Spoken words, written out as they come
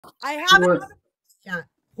I You haven't. were, Yeah.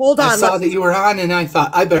 Hold I on. saw that you were on, and I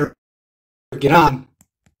thought I better get on.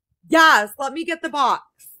 Yes, let me get the box.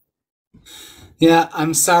 Yeah,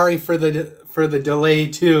 I'm sorry for the delay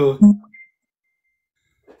too.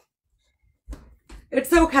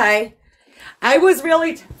 It's okay. I was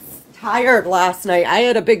really tired last night. I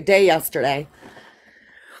had a big day yesterday.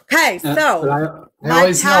 Okay, But so I my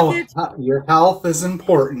always know package, your health is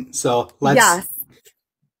important. So let's. yes.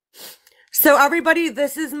 So everybody,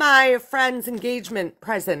 this is my friend's engagement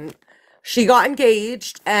present. She got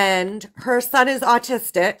engaged and her son is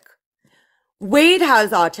autistic. Wade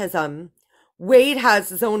has autism. Wade has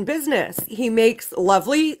his own business. He makes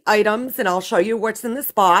lovely items, and I'll show you what's in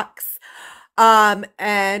this box. And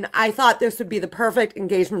I thought this would be the perfect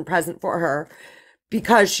engagement present for her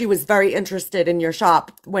because she was very interested in your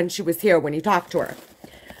shop when she was here, when you talked to her.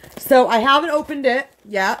 So I haven't opened it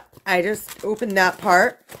yet. I just opened that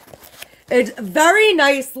part. It's very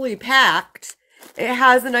nicely packed. It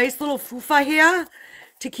has a nice little fufa here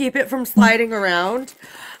to keep it from sliding around.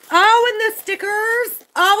 Oh, and the stickers.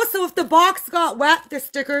 Oh, so if the box got wet, the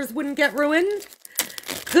stickers wouldn't get ruined.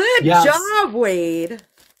 Good Yes. job, Wade.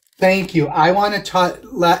 Thank you. I want to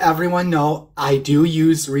let everyone know I do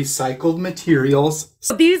use recycled materials.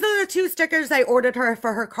 So these are the two stickers I ordered her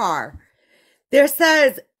for her car. There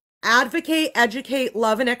says advocate, educate,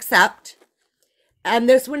 love, and accept. And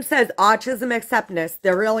this one says autism acceptness.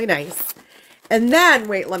 They're really nice. And then,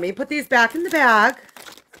 wait, let me put these back in the bag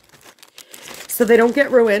so they don't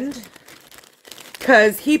get ruined.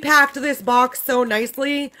 Because he packed this box so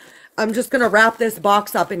nicely, I'm just going to wrap this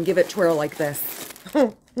box up and give it to her like this.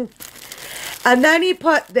 And then he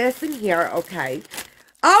put this in here, okay.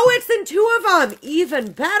 Oh, it's in two of them.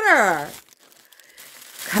 Even better.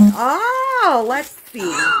 Oh, let's see.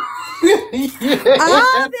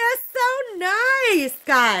 Oh, they're so nice,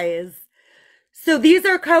 guys. So these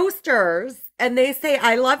are coasters, and they say,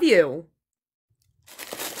 I love you.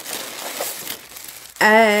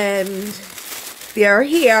 And they're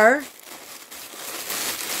here.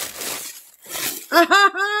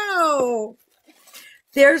 Oh,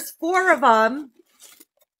 there's 4 of them.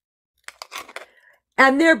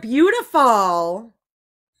 And they're beautiful.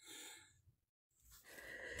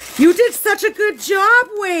 You did such a good job,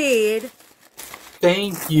 Wade.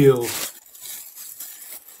 Thank you.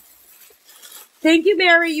 Thank you,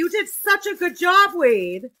 Mary. You did such a good job,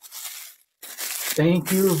 Wade.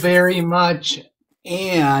 Thank you very much.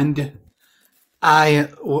 And I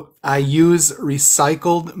use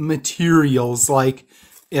recycled materials. Like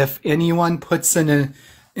if anyone puts in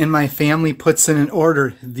my family puts in an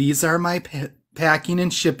order, these are my packing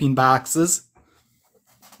and shipping boxes.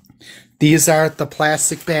 These are the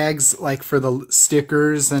plastic bags, like for the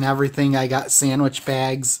stickers and everything. I got sandwich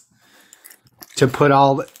bags to put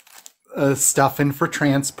all the stuff in for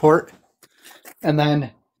transport. And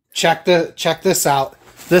then check this out.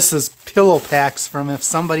 This is pillow packs from if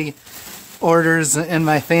somebody orders in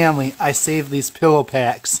my family. I save these pillow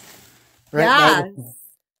packs. Right. Yes.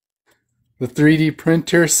 The 3D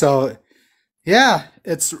printer. So yeah,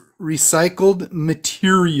 it's recycled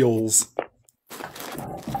materials.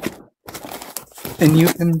 And you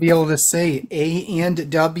can be able to say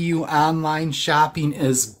A&W online shopping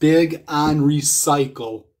is big on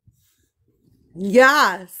recycle.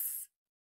 Yes.